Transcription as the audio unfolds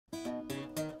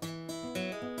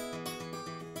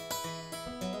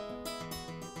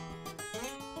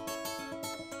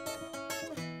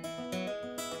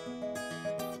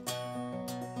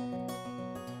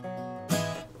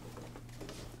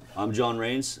I'm Jon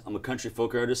Rains. I'm a country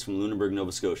folk artist from Lunenberg,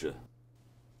 Nova Scotia.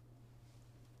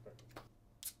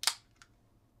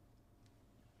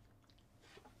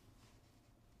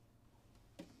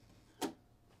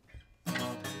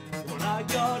 When I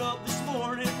got up this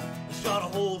morning, I shot a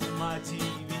hole in my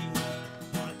TV.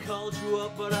 I called you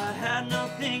up, but I had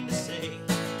nothing to say.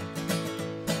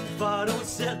 If I don't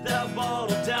set that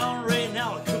bottle down right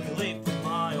now, I could be late for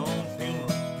my own funeral.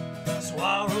 So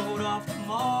I rode off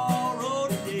tomorrow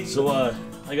today. So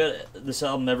I got this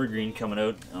album Evergreen coming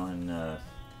out on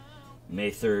May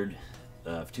 3rd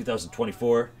of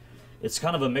 2024. It's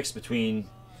kind of a mix between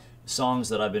songs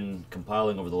that I've been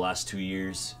compiling over the last 2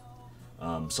 years.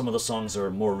 Some of the songs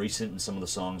are more recent and some of the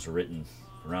songs were written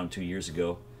around 2 years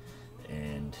ago.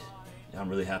 And I'm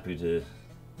really happy to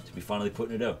be finally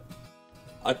putting it out.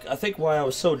 I think why I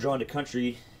was so drawn to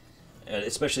country,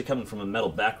 especially coming from a metal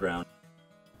background,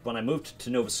 when I moved to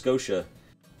Nova Scotia,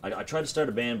 I tried to start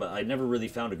a band, but I never really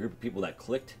found a group of people that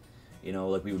clicked. You know,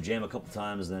 like we would jam a couple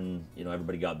times, then you know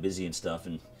everybody got busy and stuff,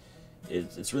 and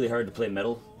it's really hard to play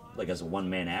metal like as a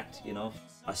one-man act. You know,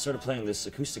 I started playing this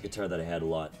acoustic guitar that I had a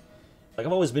lot. Like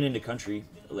I've always been into country.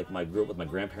 Like I grew up with my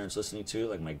grandparents listening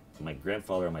to it. Like my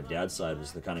grandfather on my dad's side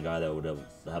was the kind of guy that would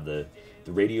have the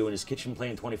radio in his kitchen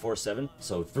playing 24/7.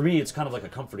 So for me, it's kind of like a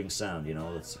comforting sound. You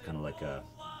know, it's kind of like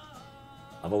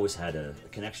I've always had a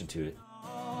connection to it.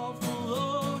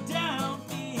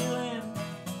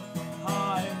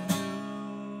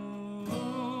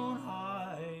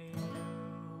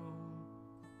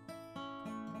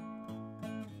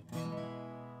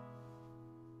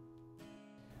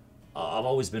 I've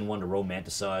always been one to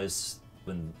romanticize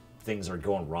when things are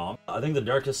going wrong. I think the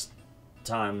darkest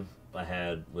time I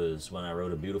had was when I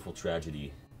wrote A Beautiful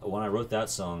Tragedy. When I wrote that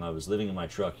song, I was living in my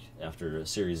truck after a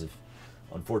series of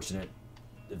unfortunate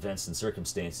events and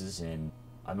circumstances, and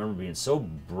I remember being so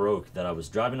broke that I was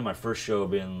driving to my first show,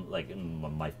 being like,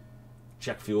 my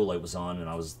check fuel light was on, and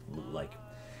I was like,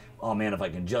 oh man, if I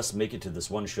can just make it to this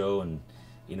one show and,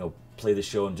 you know, play this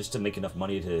show, and just to make enough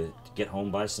money to get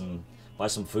home, buy some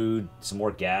food, some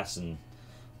more gas, and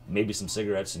maybe some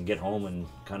cigarettes, and get home and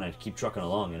kind of keep trucking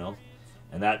along, you know.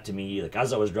 And that to me, like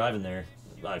as I was driving there,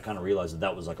 I kind of realized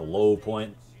that was like a low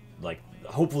point. Like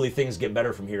hopefully things get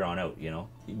better from here on out, you know.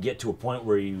 You get to a point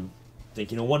where you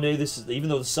think, you know, one day this is, even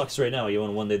though this sucks right now, you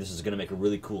know, one day this is going to make a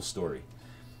really cool story.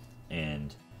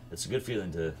 And it's a good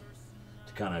feeling to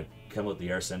kind of come out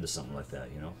the arse end of something like that,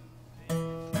 you know.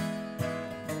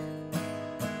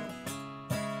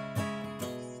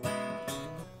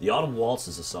 The Autumn Waltz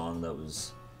is a song that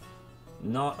was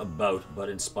not about, but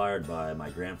inspired by my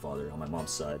grandfather on my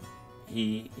mom's side.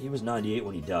 He was 98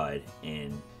 when he died,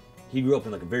 and he grew up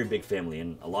in like a very big family,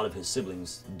 and a lot of his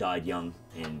siblings died young,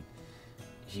 and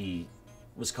he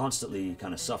was constantly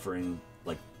kind of suffering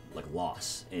like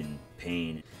loss and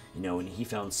pain, you know, and he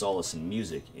found solace in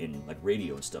music, in like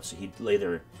radio and stuff. So he'd lay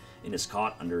there in his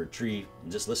cot under a tree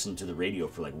and just listen to the radio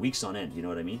for like weeks on end, you know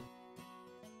what I mean?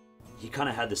 He kind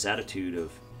of had this attitude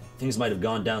of things might have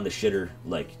gone down the shitter,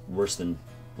 like worse than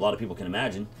a lot of people can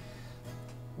imagine,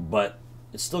 but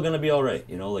it's still gonna be all right,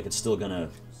 you know, like it's still gonna,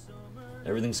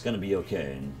 everything's gonna be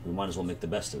okay, and we might as well make the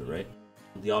best of it, right?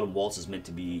 The Autumn Waltz is meant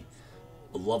to be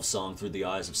a love song through the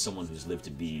eyes of someone who's lived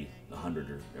to be 100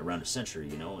 or around a century,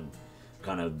 you know, and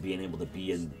kind of being able to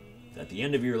be at the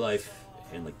end of your life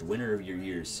and like the winter of your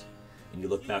years, and you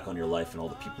look back on your life and all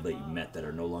the people that you met that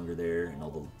are no longer there, and all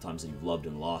the times that you've loved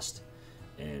and lost,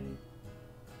 and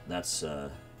that's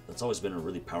always been a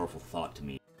really powerful thought to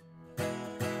me.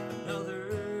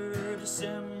 Another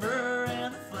December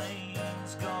and the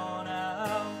flames gone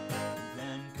out, and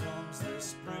then comes the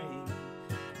spring,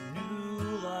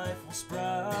 new life will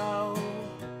sprout.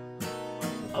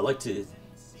 I like to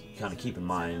kind of keep in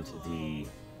mind the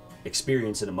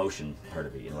experience and emotion part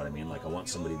of it, you know what I mean? Like I want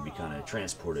somebody to be kind of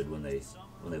transported when they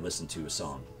listen to a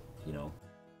song, you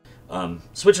know.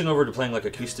 Switching over to playing like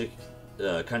acoustic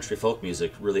country folk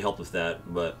music really helped with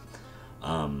that, but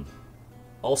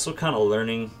also kind of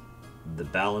learning the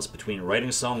balance between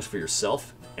writing songs for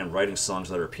yourself and writing songs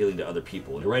that are appealing to other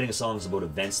people. And writing songs about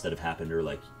events that have happened, or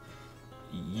like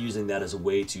using that as a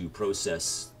way to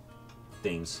process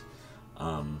things.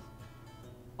 I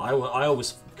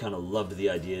always kind of loved the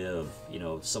idea of, you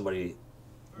know, somebody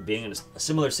being in a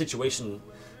similar situation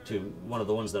to one of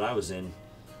the ones that I was in,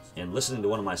 and listening to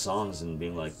one of my songs and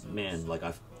being like, man, like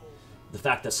the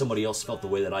fact that somebody else felt the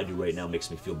way that I do right now makes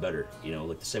me feel better, you know,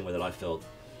 like the same way that I felt,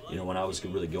 you know, when I was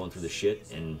really going through the shit,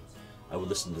 and I would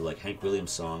listen to like Hank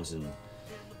Williams songs and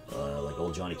like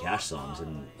old Johnny Cash songs,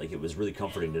 and like it was really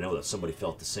comforting to know that somebody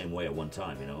felt the same way at one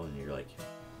time, you know, and you're like,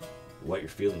 what you're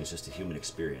feeling is just a human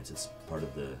experience. It's part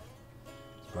of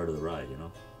part of the ride, you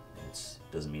know. It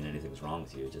doesn't mean anything's wrong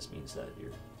with you. It just means that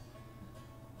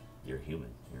you're human.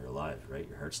 You're alive, right?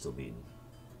 Your heart's still beating.